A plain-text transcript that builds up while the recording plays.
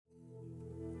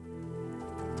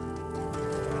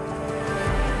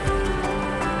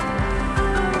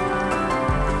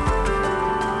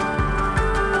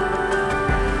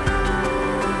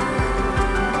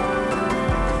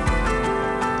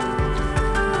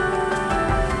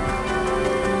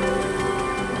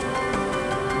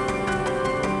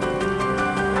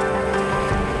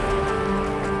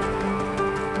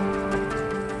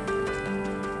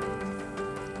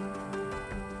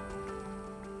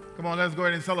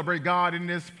ahead and celebrate God in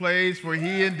this place, for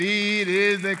he indeed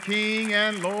is the King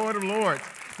and Lord of Lords.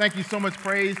 Thank you so much,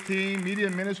 praise team, media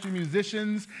ministry,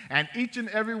 musicians, and each and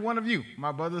every one of you,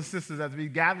 my brothers and sisters, as we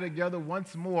gather together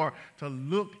once more to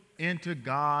look into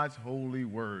God's holy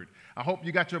word. I hope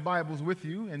you got your Bibles with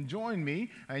you, and join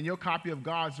me in your copy of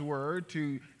God's word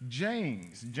to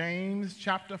James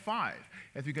chapter 5,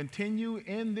 as we continue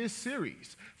in this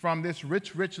series from this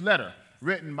rich letter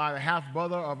written by the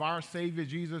half-brother of our Savior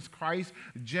Jesus Christ.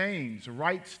 James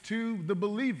writes to the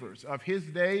believers of his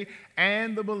day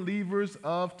and the believers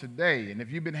of today. And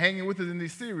if you've been hanging with us in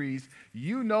this series,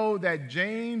 you know that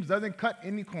James doesn't cut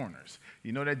any corners.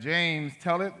 You know that James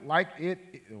tells it like it,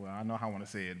 well, I know how I want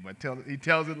to say it, but he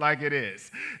tells it like it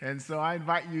is. And so I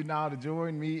invite you now to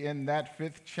join me in that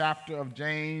 5th chapter of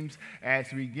James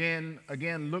as we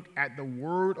again look at the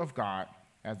Word of God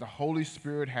as the Holy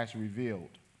Spirit has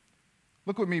revealed.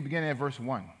 Look with me beginning at verse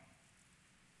 1.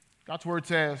 God's word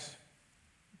says,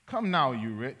 "Come now,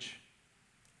 you rich,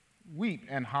 weep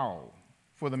and howl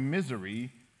for the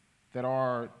misery that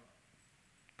are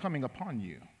coming upon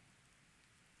you.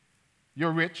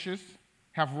 Your riches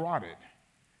have rotted,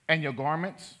 and your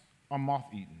garments are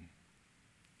moth-eaten.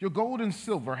 Your gold and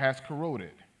silver has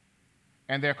corroded,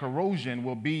 and their corrosion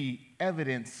will be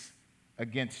evidence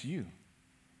against you,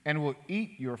 and will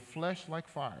eat your flesh like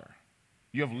fire.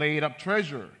 You have laid up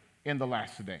treasure in the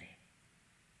last day.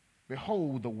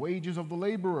 Behold, the wages of the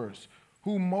laborers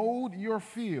who mowed your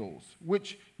fields,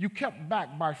 which you kept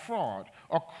back by fraud,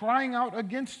 are crying out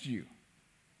against you.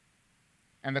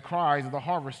 And the cries of the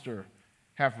harvester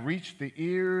have reached the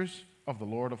ears of the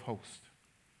Lord of hosts.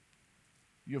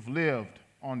 You have lived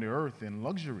on the earth in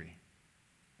luxury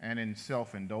and in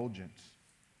self-indulgence.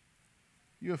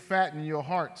 You have fattened your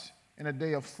hearts in a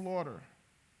day of slaughter.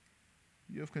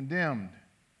 You have condemned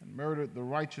and murdered the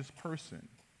righteous person.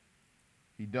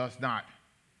 He does not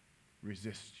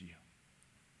resist you."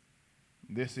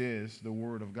 This is the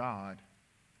word of God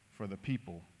for the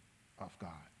people of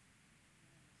God.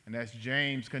 And as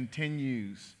James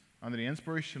continues under the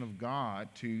inspiration of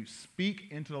God to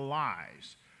speak into the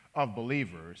lives of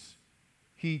believers,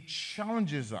 he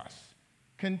challenges us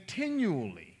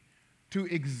continually to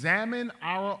examine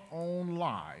our own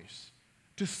lives,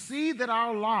 to see that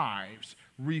our lives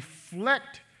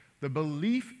reflect the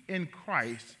belief in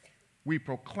Christ we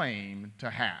proclaim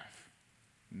to have.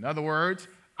 In other words,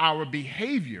 our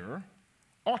behavior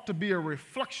ought to be a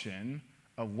reflection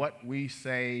of what we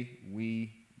say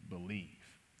we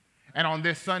believe. And on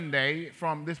this Sunday,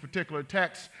 from this particular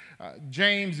text,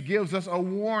 James gives us a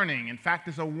warning. In fact,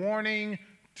 it's a warning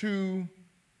to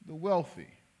the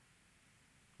wealthy.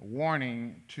 A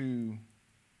warning to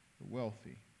the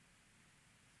wealthy.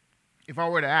 If I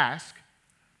were to ask,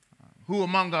 who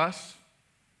among us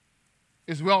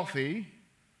is wealthy,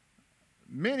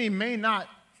 many may not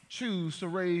choose to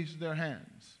raise their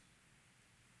hands.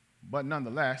 But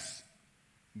nonetheless,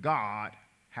 God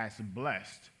has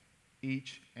blessed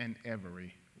each and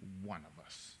every one of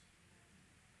us.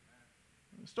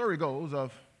 The story goes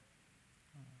of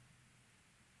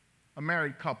a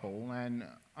married couple, and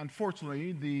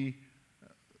unfortunately,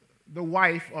 the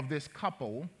wife of this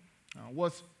couple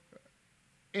was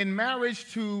in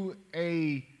marriage to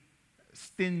a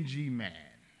stingy man.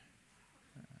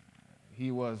 He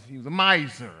was a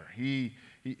miser. He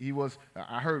was.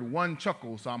 I heard one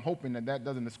chuckle, so I'm hoping that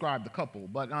doesn't describe the couple.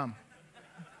 But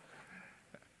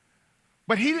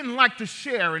he didn't like to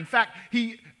share. In fact,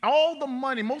 most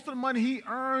of the money he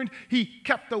earned, he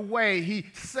kept away. He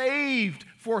saved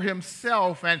for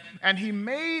himself, and he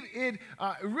made it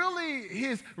really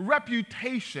his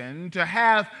reputation to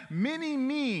have many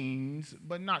means,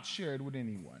 but not shared with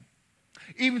anyone.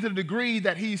 Even to the degree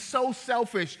that he's so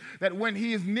selfish that when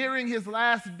he is nearing his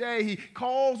last day, he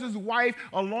calls his wife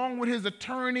along with his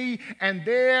attorney, and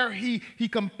there he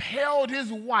compelled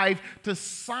his wife to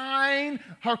sign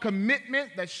her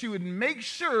commitment that she would make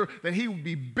sure that he would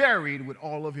be buried with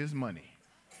all of his money.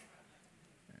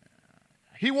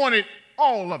 He wanted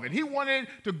all of it. He wanted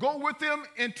to go with him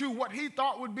into what he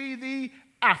thought would be the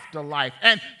afterlife.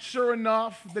 And sure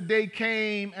enough, the day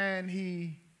came and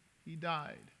he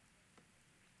died.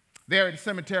 There at the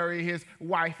cemetery, his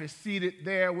wife is seated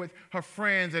there with her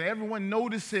friends, and everyone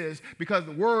notices, because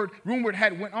the rumor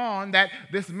had went on that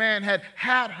this man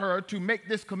had her to make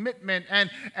this commitment,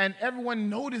 and everyone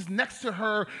noticed next to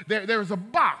her there's a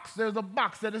box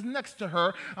that is next to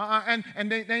her,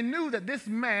 and they knew that this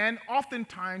man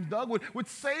oftentimes, Doug, would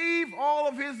save all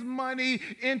of his money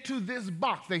into this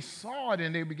box. They saw it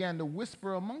and they began to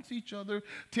whisper amongst each other.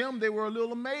 Tim, they were a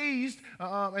little amazed,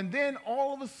 and then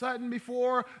all of a sudden,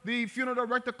 before the the funeral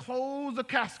director closed the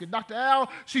casket, Dr. Al,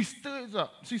 she stood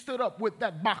up. She stood up with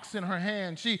that box in her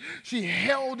hand. She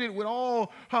held it with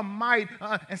all her might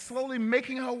and slowly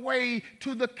making her way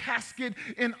to the casket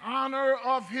in honor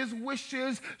of his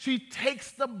wishes. She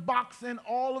takes the box and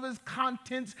all of its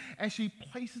contents and she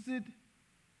places it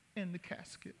in the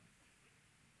casket.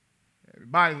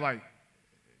 Everybody's like,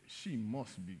 she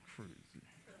must be crazy.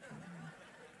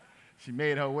 She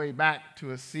made her way back to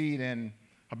a seat, and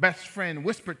her best friend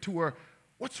whispered to her,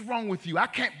 "What's wrong with you? I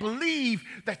can't believe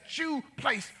that you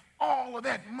placed all of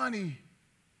that money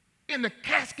in the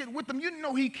casket with him. You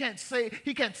know he can't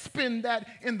spend that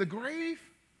in the grave."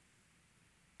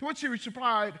 To which she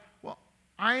replied, "Well,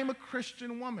 I am a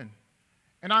Christian woman,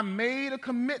 and I made a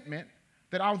commitment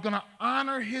that I was going to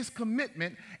honor his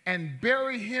commitment and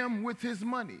bury him with his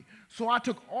money. So I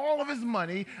took all of his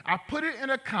money, I put it in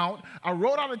an account, I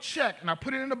wrote out a check, and I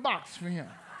put it in a box for him."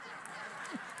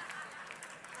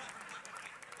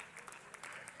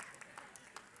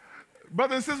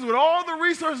 Brothers and sisters, with all the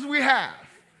resources we have,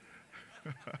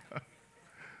 I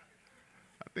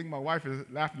think my wife is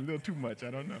laughing a little too much,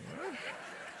 I don't know.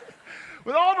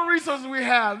 With all the resources we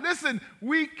have, listen,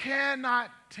 we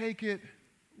cannot take it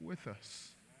with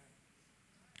us.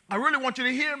 I really want you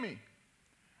to hear me.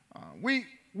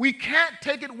 We can't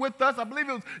take it with us. I believe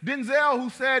it was Denzel who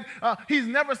said he's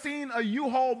never seen a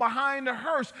U-Haul behind a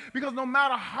hearse, because no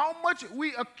matter how much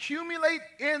we accumulate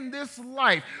in this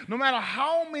life, no matter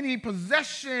how many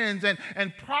possessions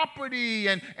and property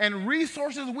and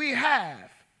resources we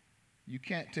have, you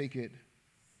can't take it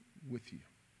with you.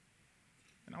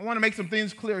 And I want to make some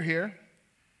things clear here.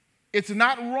 It's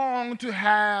not wrong to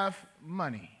have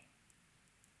money.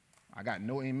 I got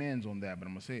no amens on that, but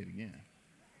I'm going to say it again.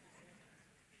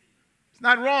 It's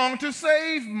not wrong to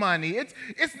save money.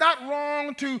 It's not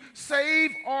wrong to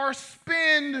save or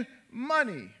spend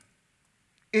money.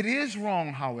 It is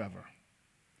wrong, however,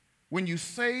 when you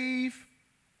save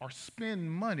or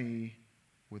spend money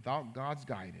without God's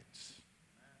guidance.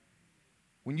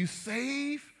 When you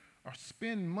save or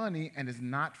spend money and it's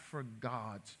not for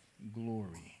God's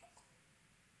glory.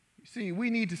 You see, we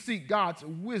need to seek God's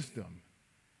wisdom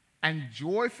and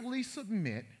joyfully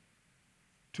submit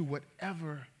to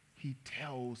whatever he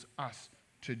tells us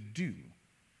to do,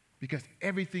 because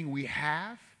everything we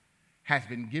have has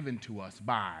been given to us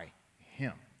by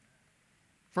him.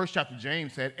 First chapter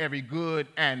James said, every good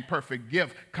and perfect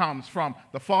gift comes from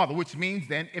the Father, which means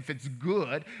then if it's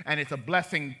good and it's a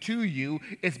blessing to you,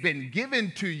 it's been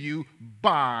given to you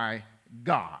by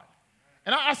God.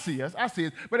 And I see us,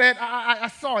 but then I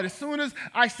saw it. As soon as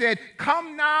I said,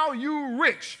 "Come now, you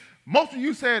rich," most of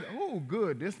you said, "Oh,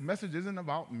 good, this message isn't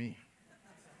about me."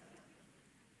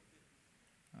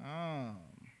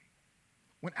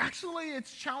 When actually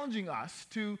it's challenging us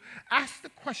to ask the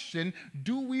question,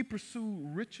 do we pursue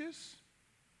riches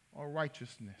or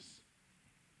righteousness?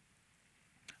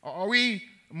 Are we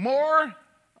more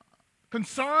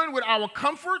concerned with our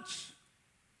comforts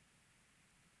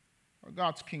or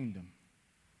God's kingdom?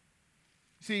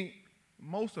 See,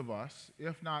 most of us,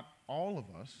 if not all of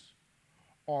us,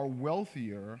 are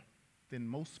wealthier than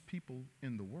most people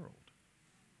in the world.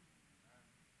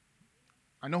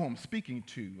 I know who I'm speaking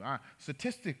to.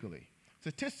 Statistically,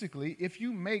 if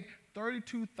you make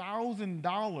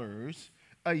 $32,000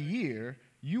 a year,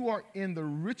 you are in the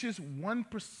richest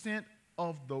 1%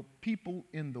 of the people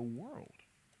in the world.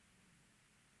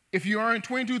 If you earn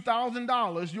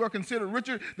 $22,000, you are considered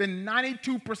richer than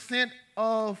 92%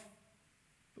 of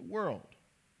the world.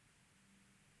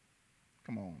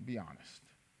 Come on, be honest.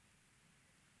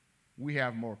 We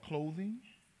have more clothing,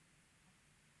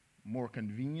 more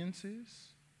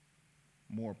conveniences,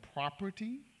 more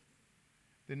property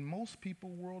than most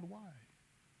people worldwide.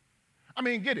 I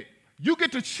mean, get it. You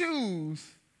get to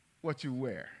choose what you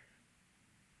wear.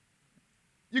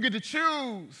 You get to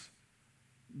choose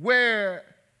where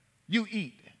you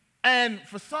eat. And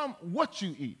for some, what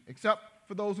you eat, except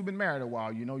for those who've been married a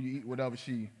while. You know, you eat whatever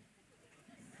she...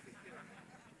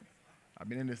 I've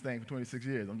been in this thing for 26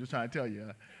 years. I'm just trying to tell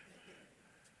you.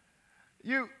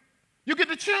 You get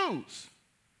to choose,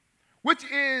 which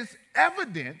is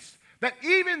evidence that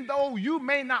even though you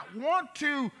may not want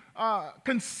to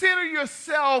consider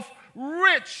yourself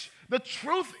rich, the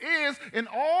truth is, in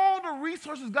all the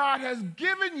resources God has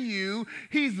given you,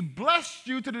 he's blessed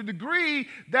you to the degree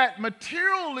that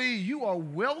materially you are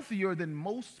wealthier than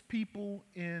most people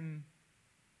in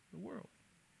the world.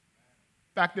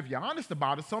 In fact, if you're honest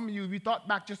about it, some of you, if you thought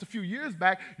back just a few years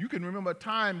back, you can remember a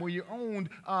time where you owned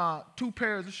 2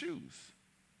 pairs of shoes.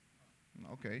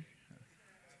 Okay.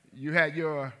 You had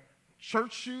your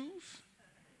church shoes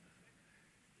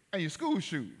and your school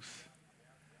shoes.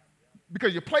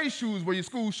 because your play shoes were your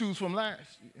school shoes from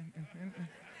last year.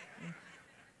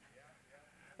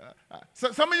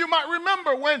 So some of you might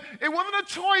remember when it wasn't a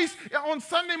choice on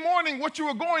Sunday morning what you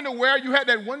were going to wear. You had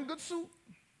that one good suit.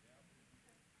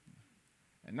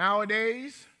 And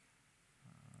nowadays,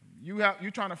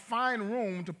 you're trying to find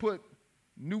room to put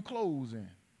new clothes in.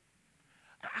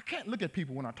 I can't look at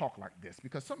people when I talk like this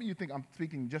because some of you think I'm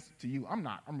speaking just to you. I'm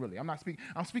not. I'm not speaking.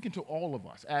 I'm speaking to all of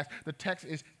us as the text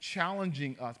is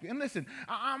challenging us. And listen,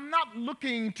 I'm not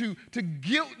looking to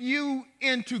guilt you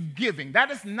into giving. That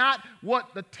is not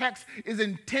what the text is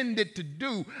intended to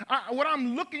do. What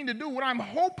I'm looking to do, what I'm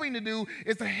hoping to do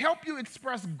is to help you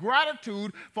express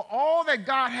gratitude for all that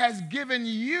God has given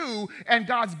you and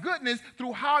God's goodness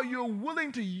through how you're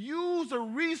willing to use the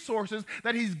resources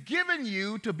that He's given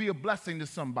you to be a blessing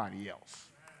to somebody else.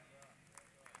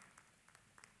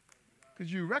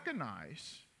 Because you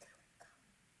recognize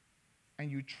and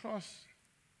you trust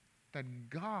that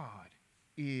God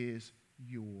is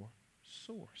your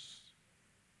source.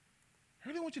 I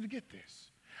really want you to get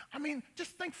this. I mean,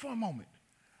 just think for a moment.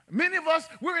 Many of us,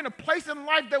 we're in a place in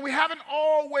life that we haven't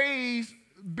always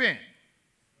been.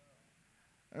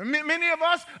 Many of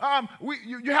us,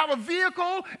 you have a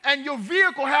vehicle, and your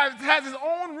vehicle has its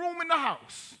own room in the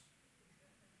house.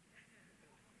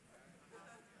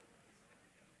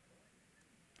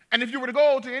 And if you were to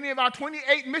go to any of our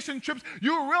 28 mission trips,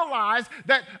 you'll realize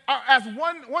that as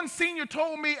one senior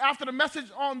told me after the message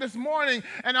on this morning,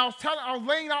 and I was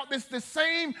laying out this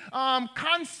same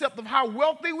concept of how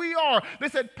wealthy we are. They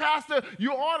said, Pastor,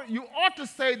 you ought to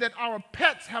say that our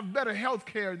pets have better health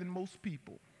care than most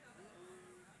people.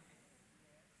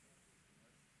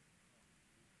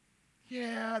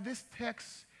 Yeah, this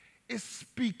text is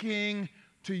speaking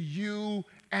to you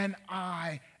and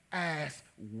I as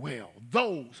well.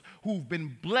 Those who've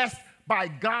been blessed by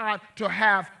God to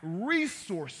have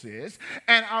resources,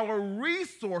 and our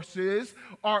resources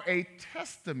are a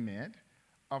testament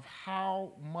of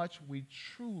how much we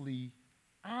truly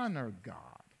honor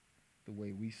God the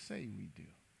way we say we do.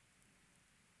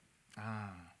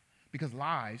 Because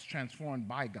lives transformed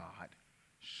by God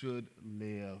should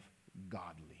live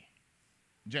godly.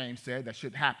 James said that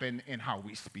should happen in how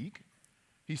we speak.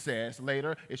 He says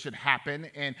later it should happen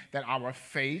in that our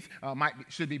faith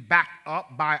should be backed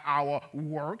up by our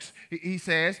works. He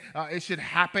says it should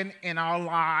happen in our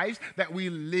lives that we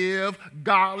live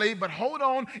godly. But hold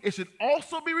on, it should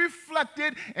also be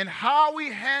reflected in how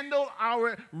we handle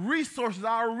our resources,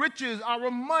 our riches, our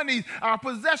money, our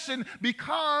possession.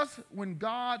 Because when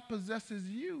God possesses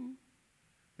you,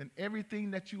 then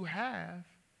everything that you have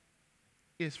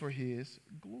is for His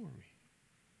glory.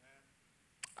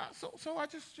 So I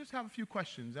just have a few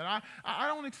questions, and I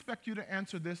don't expect you to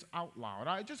answer this out loud.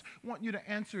 I just want you to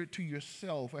answer it to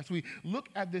yourself as we look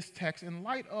at this text in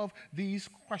light of these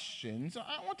questions.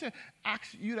 I want to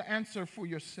ask you to answer for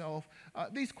yourself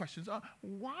these questions.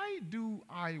 Why do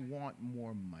I want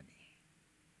more money?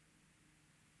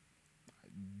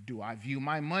 Do I view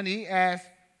my money as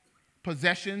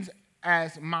possessions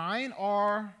as mine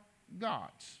or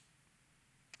God's?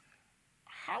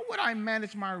 How would I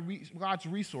manage God's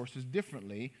resources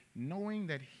differently, knowing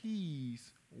that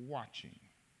He's watching?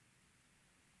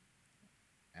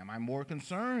 Am I more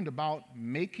concerned about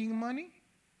making money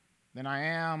than I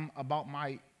am about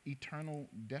my eternal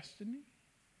destiny?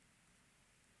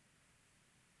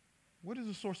 What is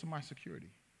the source of my security?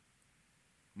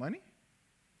 Money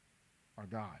or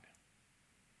God?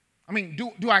 I mean,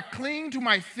 do I cling to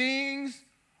my things,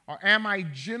 or am I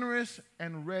generous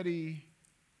and ready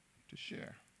to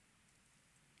share?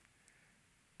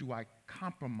 Do I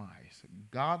compromise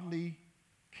godly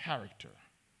character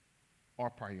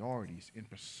or priorities in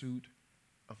pursuit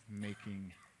of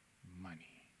making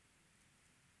money?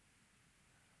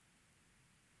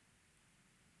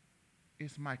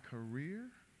 Is my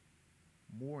career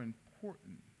more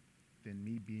important than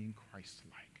me being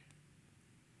Christ-like?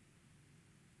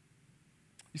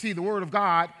 You see, the Word of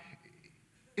God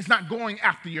is not going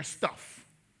after your stuff.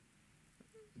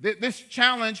 This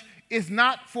challenge is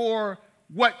not for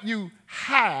what you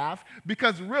have,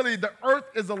 because really the earth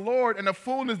is the Lord and the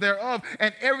fullness thereof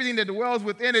and everything that dwells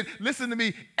within it. Listen to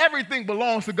me, everything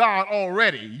belongs to God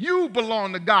already. You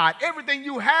belong to God. Everything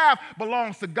you have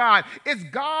belongs to God. It's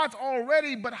God's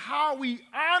already, but how we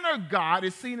honor God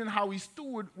is seen in how we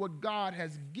steward what God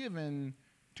has given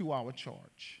to our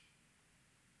charge.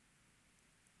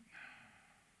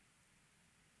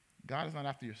 God is not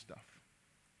after your stuff.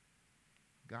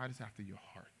 God is after your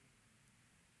heart.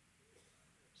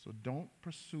 So don't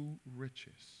pursue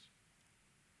riches.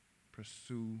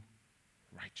 Pursue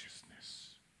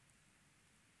righteousness.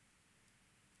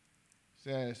 It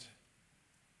says,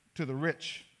 to the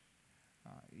rich.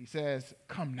 He says,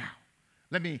 come now,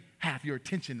 let me have your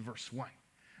attention, verse 1.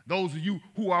 Those of you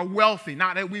who are wealthy,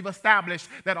 now that we've established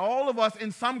that all of us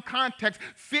in some context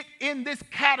fit in this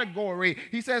category,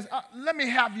 he says, let me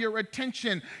have your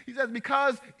attention. He says,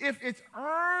 because if it's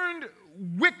earned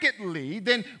wickedly,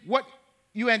 then what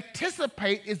you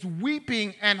anticipate is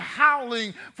weeping and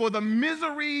howling for the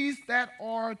miseries that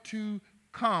are to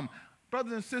come.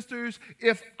 Brothers and sisters,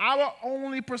 if our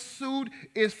only pursuit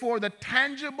is for the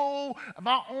tangible, if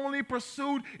our only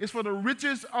pursuit is for the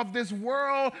riches of this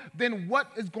world, then what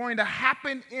is going to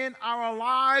happen in our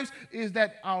lives is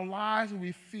that our lives will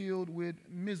be filled with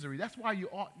misery. That's why you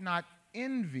ought not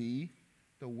envy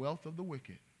the wealth of the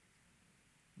wicked.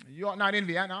 You ought not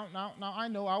envy. Now, I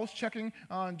know I was checking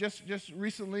just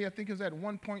recently. I think it was at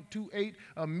 $1.28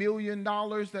 million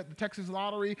that the Texas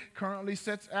Lottery currently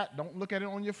sits at. Don't look at it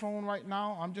on your phone right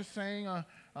now. I'm just saying,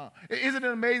 isn't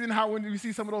it amazing how when you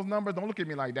see some of those numbers, don't look at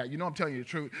me like that. You know I'm telling you the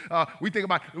truth. We think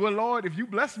about, well, Lord, if you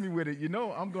bless me with it,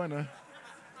 I'm going to,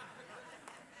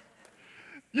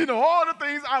 all the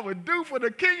things I would do for the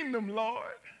kingdom, Lord.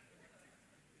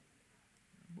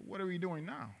 But what are we doing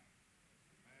now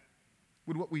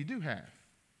with what we do have?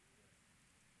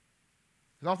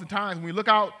 Because oftentimes when we look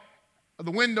out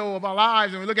the window of our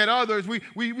lives and we look at others,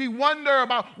 we wonder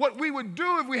about what we would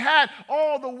do if we had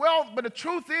all the wealth. But the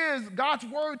truth is, God's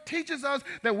word teaches us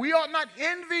that we ought not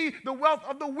envy the wealth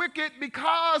of the wicked,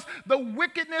 because the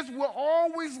wickedness will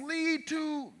always lead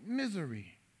to misery.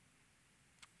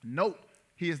 Note,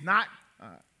 he is not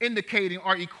indicating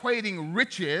or equating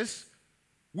riches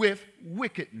with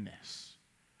wickedness.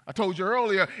 I told you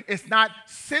earlier, it's not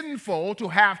sinful to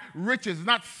have riches. It's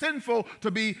not sinful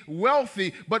to be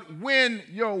wealthy. But when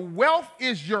your wealth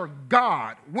is your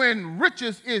God, when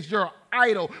riches is your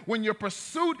idol, when your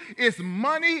pursuit is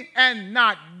money and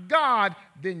not God,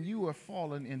 then you are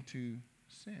fallen into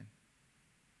sin.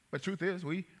 But truth is,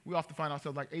 we often find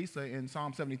ourselves like Asa in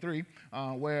Psalm 73,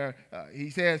 where he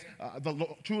says,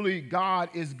 truly God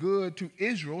is good to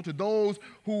Israel, to those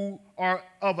who are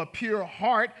of a pure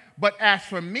heart. But as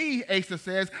for me, Asa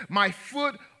says, my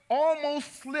foot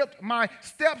almost slipped, my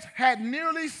steps had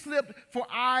nearly slipped, for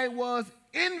I was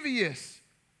envious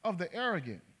of the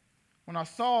arrogant when I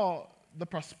saw the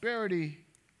prosperity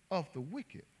of the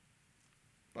wicked.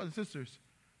 Brothers and sisters,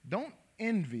 don't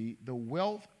envy the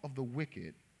wealth of the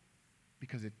wicked,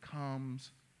 because it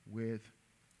comes with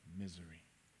misery.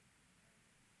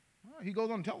 He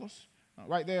goes on to tell us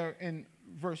right there in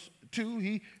verse 2,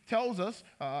 he tells us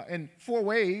in 4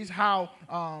 ways how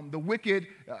the wicked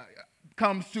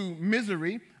comes to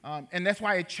misery, and that's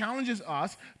why it challenges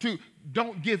us to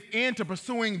don't give in to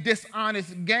pursuing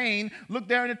dishonest gain. Look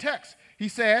there in the text. He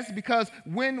says, because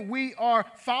when we are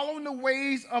following the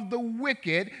ways of the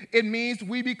wicked, it means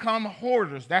we become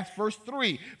hoarders. That's verse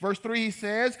 3. Verse 3, he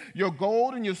says, your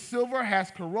gold and your silver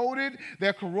has corroded.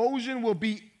 Their corrosion will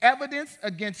be evidence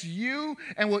against you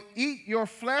and will eat your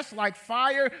flesh like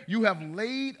fire. You have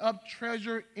laid up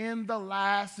treasure in the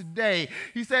last day.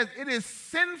 He says it is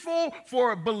sinful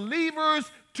for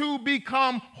believers to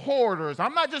become hoarders.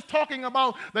 I'm not just talking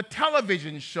about the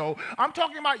television show. I'm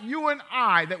talking about you and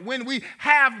I, that when we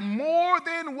have more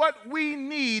than what we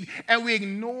need and we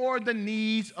ignore the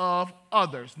needs of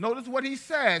others. Notice what he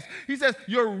says. He says,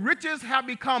 your riches have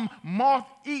become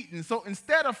moth-eaten. So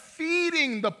instead of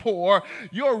feeding the poor,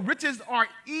 your riches are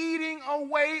eating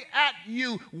away at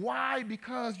you. Why?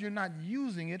 Because you're not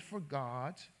using it for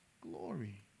God's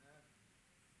glory.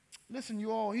 Listen,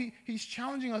 you all, he's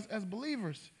challenging us as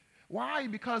believers. Why?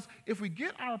 Because if we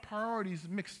get our priorities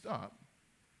mixed up,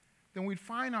 then we'd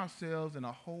find ourselves in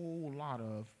a whole lot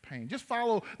of pain. Just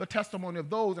follow the testimony of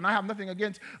those, and I have nothing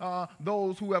against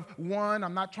those who have won.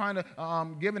 I'm not trying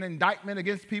to give an indictment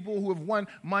against people who have won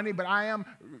money, but I am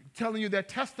telling you their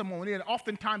testimony, and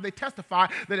oftentimes they testify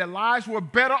that their lives were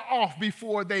better off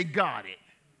before they got it,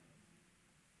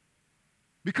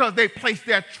 because they placed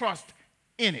their trust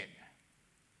in it.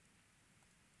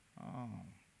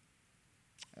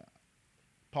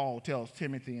 Paul tells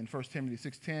Timothy in 1 Timothy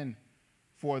 6:10,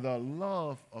 for the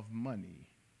love of money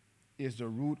is the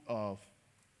root of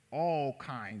all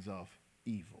kinds of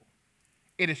evil.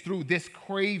 It is through this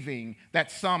craving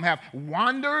that some have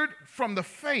wandered from the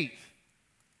faith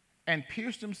and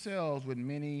pierced themselves with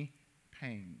many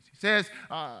pains. He says,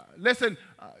 listen,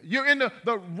 you're in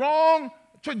the wrong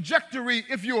trajectory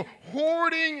if you're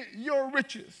hoarding your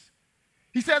riches.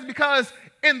 He says, because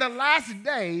in the last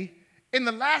day, In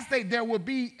the last day, there will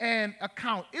be an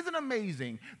account. Isn't it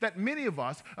amazing that many of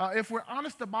us, if we're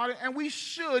honest about it, and we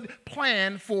should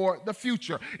plan for the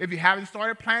future. If you haven't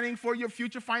started planning for your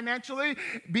future financially,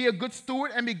 be a good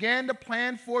steward and begin to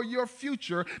plan for your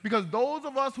future, because those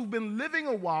of us who've been living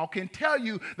a while can tell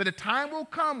you that a time will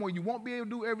come where you won't be able to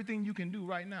do everything you can do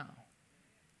right now.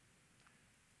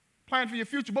 Plan for your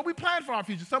future, but we plan for our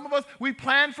future. Some of us, we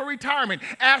plan for retirement,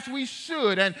 as we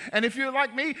should. And if you're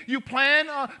like me, you plan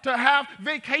to have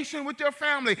vacation with your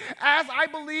family, as I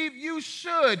believe you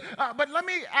should. But let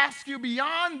me ask you,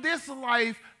 beyond this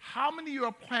life, how many of you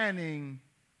are planning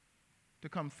to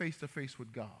come face to face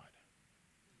with God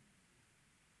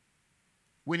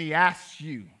when he asks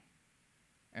you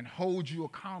and holds you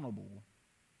accountable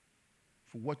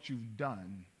for what you've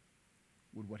done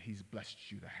with what he's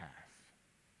blessed you to have?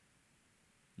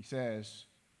 He says,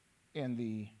 in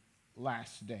the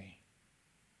last day,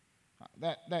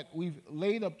 that we've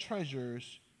laid up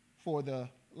treasures for the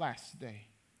last day.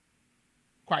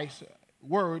 Christ's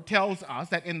word tells us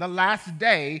that in the last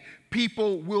day,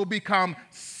 people will become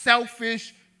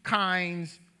selfish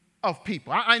kinds of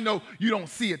people. I know you don't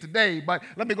see it today, but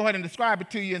let me go ahead and describe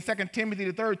it to you. In 2 Timothy,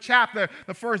 the 3rd chapter,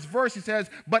 the 1st verse, he says,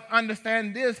 "But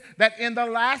understand this, that in the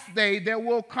last day there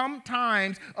will come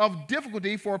times of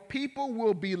difficulty, for people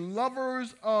will be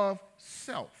lovers of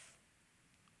self,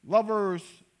 lovers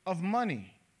of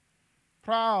money,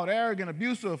 proud, arrogant,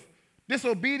 abusive,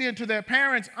 disobedient to their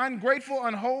parents, ungrateful,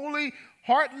 unholy,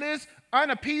 heartless,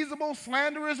 unappeasable,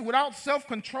 slanderous, without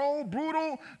self-control,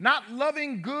 brutal, not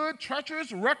loving good,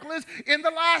 treacherous, reckless, in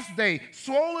the last day,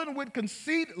 swollen with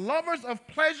conceit, lovers of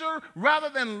pleasure rather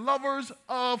than lovers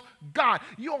of God."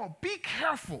 You all be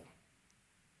careful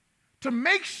to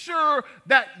make sure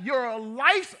that your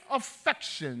life's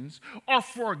affections are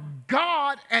for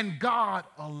God and God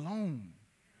alone.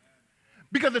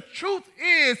 Because the truth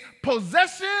is,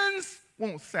 possessions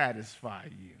won't satisfy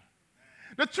you.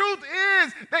 The truth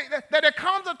is that there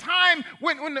comes a time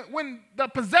when the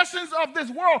possessions of this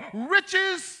world,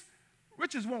 riches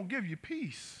won't give you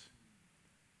peace.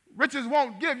 Riches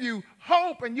won't give you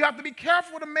hope, and you have to be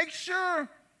careful to make sure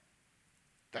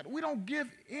that we don't give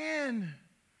in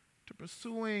to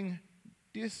pursuing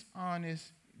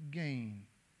dishonest gain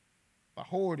by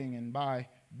hoarding and by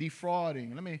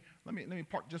defrauding. Let me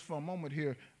park just for a moment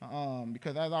here,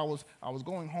 because as I was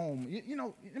going home, let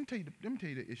me tell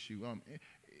you the issue.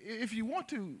 If you want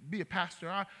to be a pastor,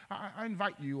 I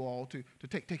invite you all to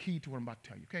take heed to what I'm about to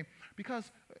tell you, okay? Because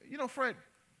Fred,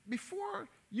 before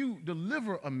you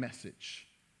deliver a message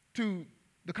to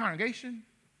the congregation,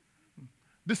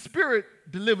 the Spirit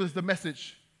delivers the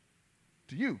message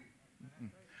to you.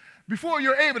 Before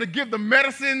you're able to give the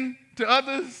medicine to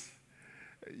others,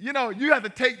 you have to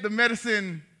take the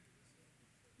medicine.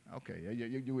 Okay,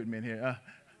 you're with me in here.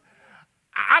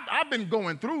 I've been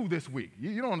going through this week.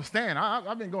 You don't understand.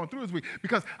 I've been going through this week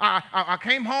because I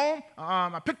came home.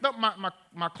 I picked up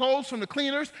my clothes from the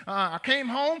cleaners. I came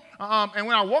home, and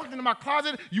when I walked into my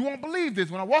closet, you won't believe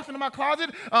this. When I walked into my closet,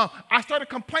 I started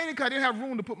complaining because I didn't have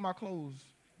room to put my clothes.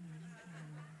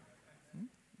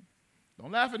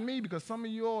 Don't laugh at me, because some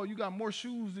of you got more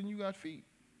shoes than you got feet.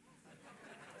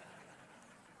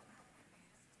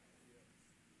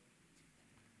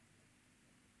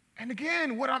 And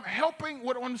again, what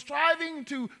I'm striving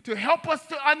to help us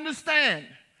to understand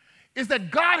is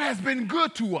that God has been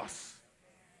good to us.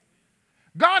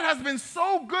 God has been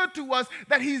so good to us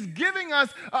that he's giving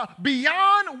us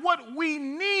beyond what we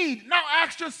need. Now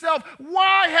ask yourself,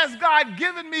 why has God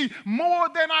given me more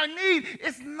than I need?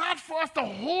 It's not for us to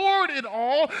hoard it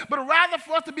all, but rather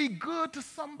for us to be good to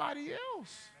somebody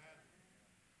else.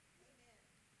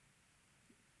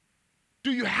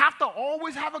 Do you have to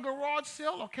always have a garage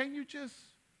sale, or can you just,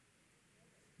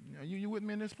 you with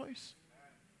me in this place?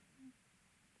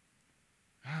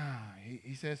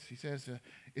 He says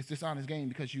it's dishonest gain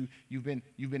because you've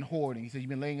been hoarding. He says you've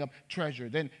been laying up treasure.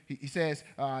 Then he says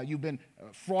you've been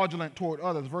fraudulent toward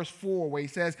others. Verse 4, where he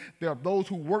says there are those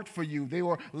who worked for you. They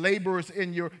were laborers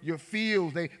in your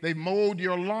fields. They mowed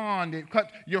your lawn. They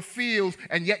cut your fields,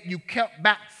 and yet you kept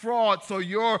back fraud. So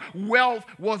your wealth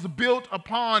was built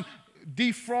upon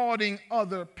defrauding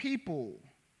other people.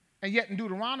 And yet in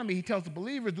Deuteronomy, he tells the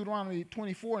believers, Deuteronomy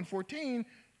 24:14,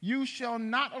 you shall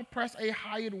not oppress a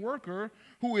hired worker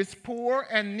who is poor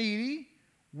and needy,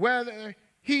 whether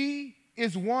he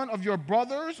is one of your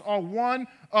brothers or one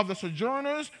of the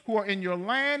sojourners who are in your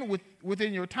land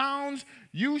within your towns.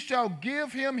 You shall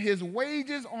give him his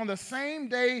wages on the same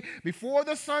day before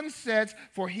the sun sets,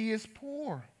 for he is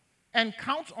poor and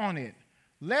counts on it,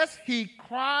 lest he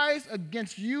cries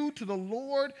against you to the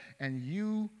Lord and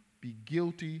you be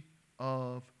guilty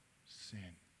of sin.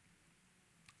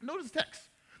 Notice the text.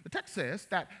 The text says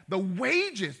that the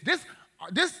wages, this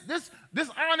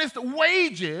dishonest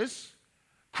wages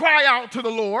cry out to the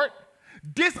Lord.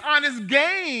 Dishonest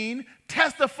gain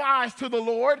testifies to the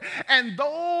Lord. And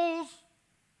those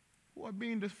who are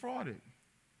being defrauded,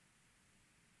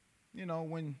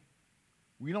 when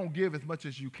we don't give as much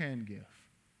as you can give.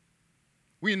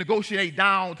 We negotiate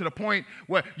down to the point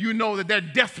where you know that they're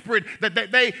desperate, that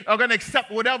they are going to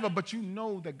accept whatever, but you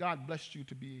know that God blessed you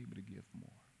to be able to give more.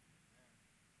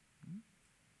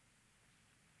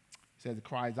 It says it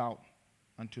cries out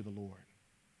unto the Lord.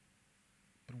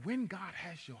 But when God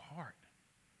has your heart,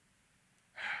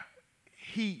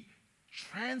 he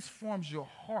transforms your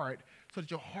heart so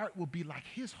that your heart will be like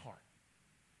his heart.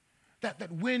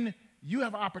 That when you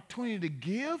have an opportunity to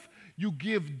give, you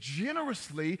give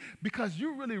generously because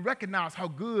you really recognize how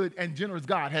good and generous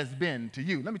God has been to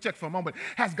you. Let me check for a moment.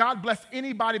 Has God blessed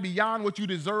anybody beyond what you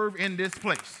deserve in this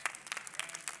place?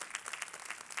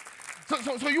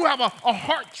 So you have a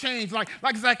heart change like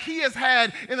Zacchaeus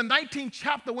had in the 19th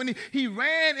chapter when he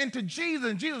ran into Jesus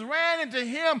and Jesus ran into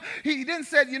him. He then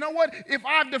said, you know what? If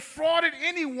I've defrauded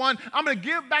anyone, I'm going to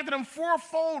give back to them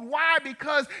fourfold. Why?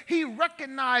 Because he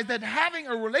recognized that having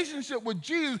a relationship with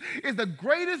Jesus is the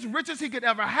greatest riches he could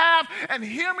ever have. And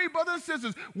hear me, brothers and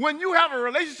sisters, when you have a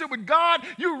relationship with God,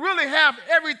 you really have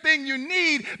everything you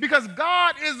need because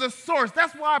God is the source.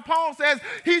 That's why Paul says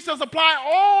he shall supply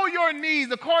all your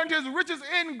needs according to his riches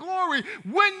in glory.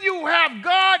 When you have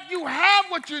God, you have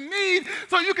what you need,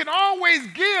 so you can always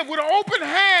give with an open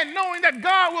hand, knowing that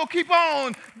God will keep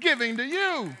on giving to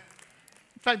you.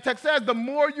 In fact, the text says, the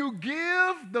more you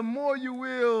give, the more you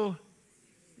will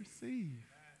receive.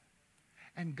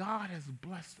 And God has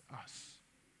blessed us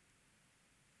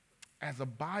as a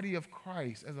body of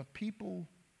Christ, as a people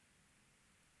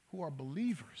who are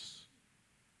believers,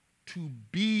 to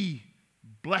be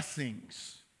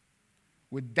blessings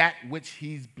with that which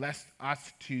he's blessed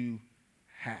us to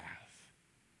have.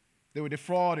 They were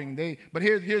defrauding. But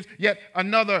here's yet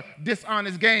another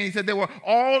dishonest gain. He said they were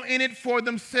all in it for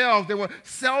themselves. They were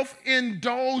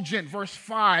self-indulgent. Verse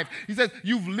 5. He says,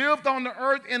 you've lived on the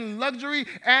earth in luxury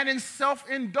and in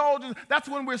self-indulgence. That's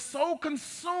when we're so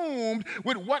consumed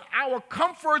with what our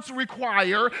comforts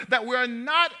require that we're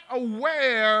not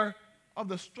aware of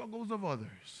the struggles of others.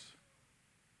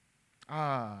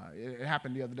 It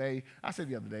happened the other day. I say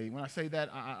the other day. When I say that,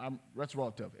 that's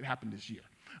relative. It happened this year.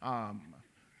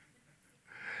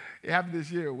 It happened this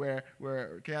year where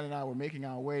Kat and I were making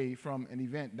our way from an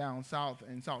event down south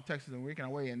in South Texas, and we were making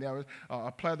our way, and there was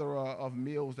a plethora of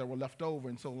meals that were left over.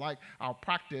 And so like our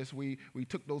practice, we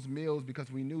took those meals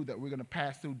because we knew that we were going to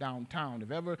pass through downtown.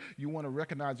 If ever you want to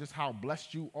recognize just how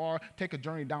blessed you are, take a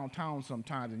journey downtown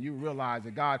sometimes, and you realize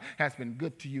that God has been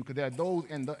good to you, because there are those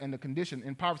in the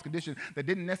impoverished condition that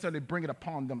didn't necessarily bring it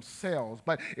upon themselves,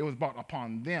 but it was brought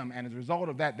upon them. And as a result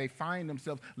of that, they find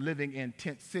themselves living in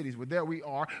tent cities. Well, there we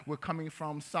are. We're coming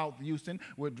from South Houston.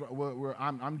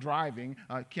 I'm driving.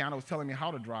 Keanu was telling me how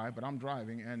to drive, but I'm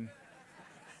driving.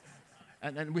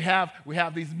 And we have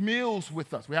these meals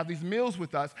with us. We have these meals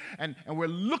with us, and we're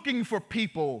looking for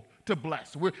people to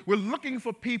bless. We're looking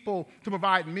for people to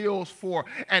provide meals for.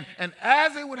 And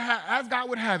as God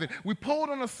would have it, we pulled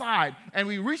on the side and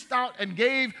we reached out and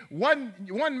gave one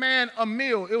man a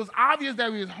meal. It was obvious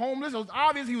that he was homeless. It was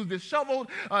obvious he was disheveled.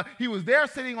 He was there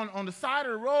sitting on the side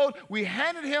of the road. We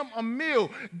handed him a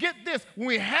meal. Get this, when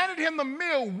we handed him the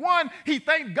meal, one, he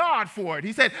thanked God for it.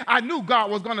 He said, I knew God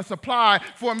was going to supply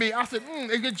for me. I said,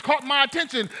 it just caught my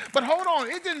attention. But hold on,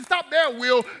 it didn't stop there,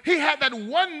 Will. He had that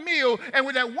one meal, and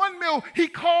with that one meal, he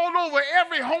called over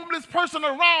every homeless person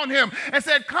around him and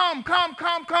said, come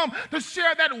to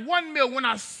share that one meal. When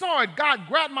I saw it, God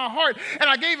grabbed my heart, and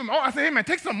I gave him, I said, hey man,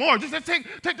 take some more. Just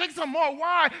take some more.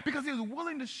 Why? Because he was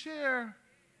willing to share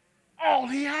all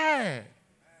he had.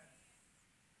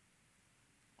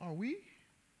 Are we?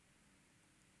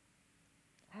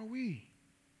 Are we?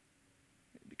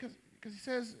 Because he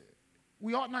says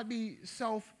we ought not be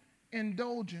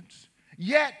self-indulgent.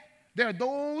 Yet there are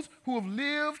those who have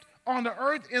lived on the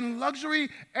earth in luxury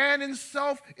and in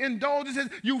self-indulgence.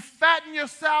 You fatten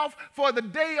yourself for the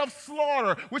day of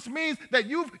slaughter, which means that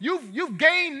you've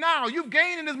gained now. You've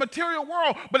gained in this material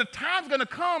world, but a time's going to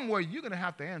come where you're going to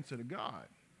have to answer to God.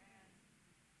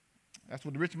 That's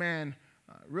what the rich man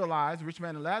realized, the rich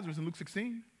man and Lazarus in Luke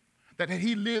 16. That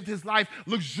he lived his life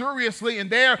luxuriously, and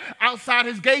there outside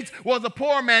his gates was a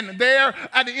poor man. There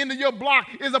at the end of your block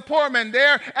is a poor man.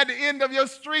 There at the end of your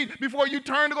street, before you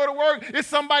turn to go to work, is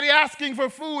somebody asking for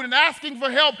food and asking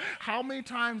for help. How many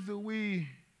times do we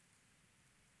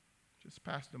just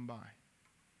pass them by?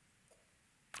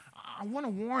 I want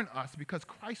to warn us because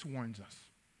Christ warns us.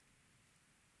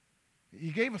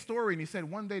 He gave a story and he said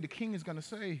one day the king is going to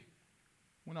say,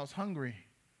 when I was hungry,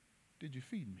 did you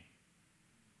feed me?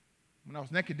 When I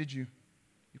was naked, did you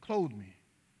clothe me?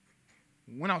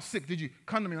 When I was sick, did you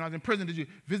come to me? When I was in prison, did you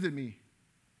visit me?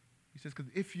 He says,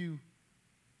 because if you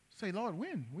say, Lord,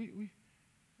 when? We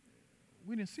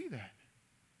didn't see that.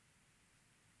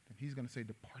 Then he's going to say,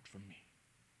 depart from me.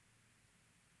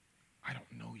 I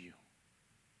don't know you.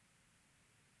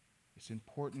 It's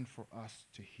important for us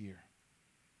to hear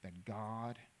that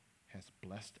God has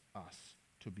blessed us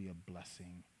to be a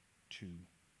blessing to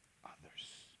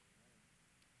others.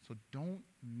 So don't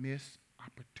miss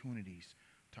opportunities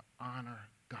to honor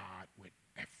God with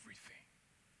everything.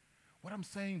 What I'm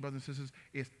saying, brothers and sisters,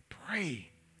 is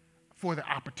pray for the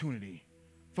opportunity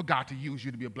for God to use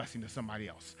you to be a blessing to somebody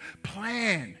else.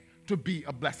 Plan to be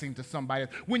a blessing to somebody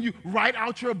else. When you write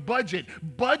out your budget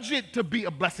to be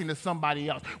a blessing to somebody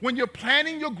else. When you're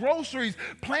planning your groceries,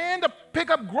 plan to pick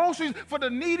up groceries for the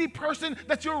needy person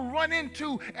that you'll run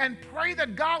into, and pray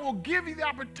that God will give you the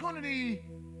opportunity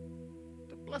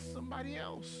to bless somebody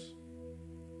else.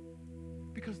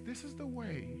 Because this is the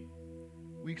way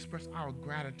we express our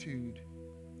gratitude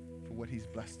for what he's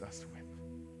blessed us with,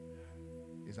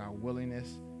 is our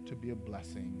willingness to be a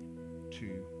blessing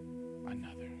to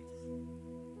another.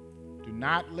 Do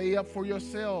not lay up for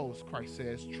yourselves, Christ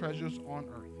says, treasures on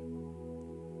earth,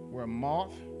 where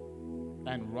moth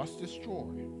and rust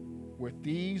destroy, where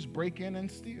thieves break in and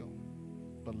steal,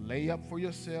 but lay up for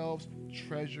yourselves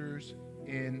treasures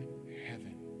in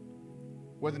heaven,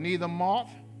 where neither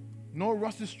moth nor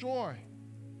rust destroy,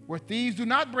 where thieves do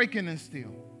not break in and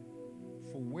steal.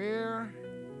 For where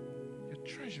your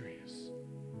treasure is,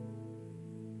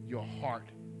 your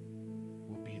heart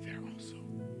will be there also.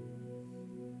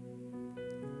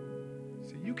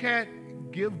 See, you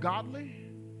can't give godly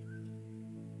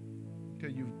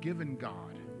until you've given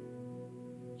God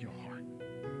your heart.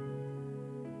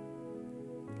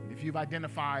 If you've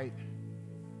identified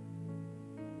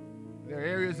there are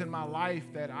areas in my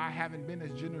life that I haven't been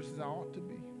as generous as I ought to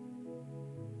be.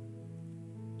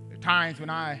 There are times when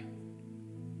I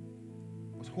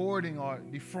was hoarding or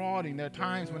defrauding. There are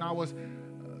times when I was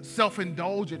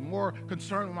self-indulgent, more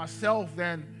concerned with myself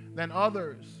than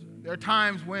others. There are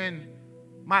times when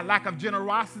my lack of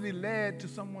generosity led to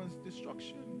someone's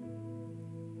destruction.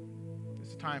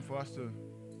 It's time for us to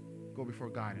go before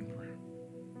God in prayer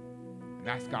and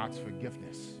ask God's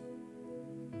forgiveness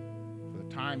for the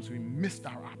times we missed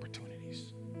our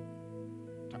opportunities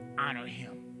to honor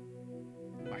him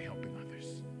by helping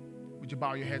others. Would you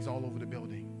bow your heads all over the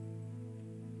building?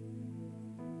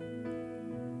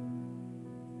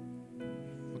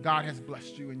 For God has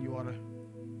blessed you, and you ought to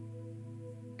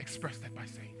express that by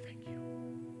saying thank you.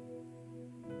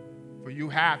 For you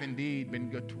have indeed been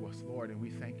good to us, Lord, and we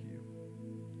thank you.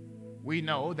 We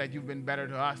know that you've been better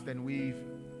to us than we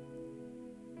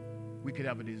could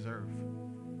ever deserve.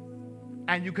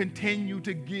 And you continue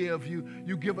to give.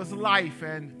 You give us life,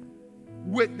 and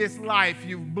with this life,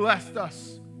 you've blessed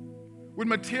us with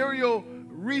material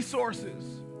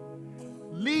resources.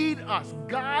 Lead us,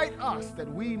 guide us,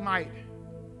 that we might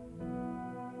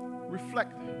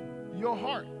reflect your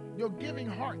heart, your giving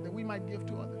heart, that we might give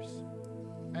to others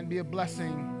and be a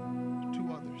blessing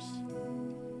to others.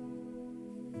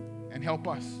 And help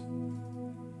us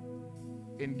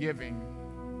in giving,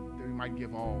 that we might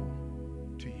give all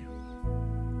to you.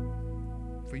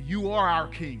 For you are our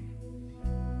King.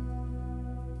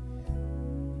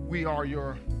 We are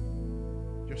your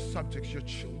subjects, your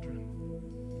children.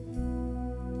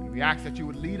 And we ask that you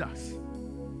would lead us,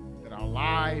 that our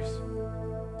lives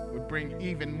would bring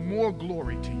even more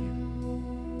glory to you,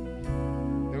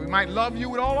 that we might love you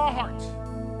with all our hearts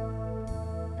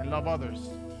and love others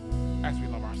as we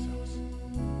love ourselves.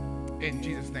 In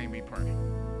Jesus' name we pray. Amen.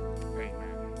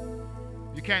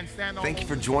 You can stand on. Thank you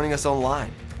for joining us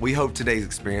online. We hope today's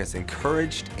experience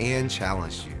encouraged and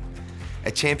challenged you.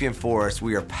 At Champion Forest,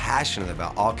 we are passionate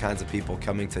about all kinds of people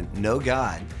coming to know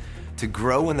God, to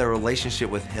grow in their relationship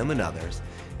with Him and others,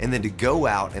 and then to go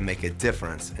out and make a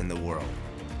difference in the world.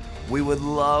 We would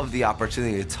love the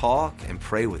opportunity to talk and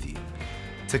pray with you.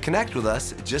 To connect with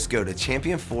us, just go to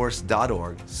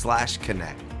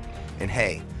championforest.org/connect. And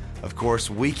hey, of course,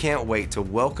 we can't wait to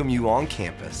welcome you on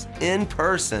campus in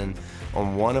person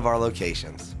on one of our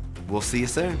locations. We'll see you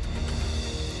soon.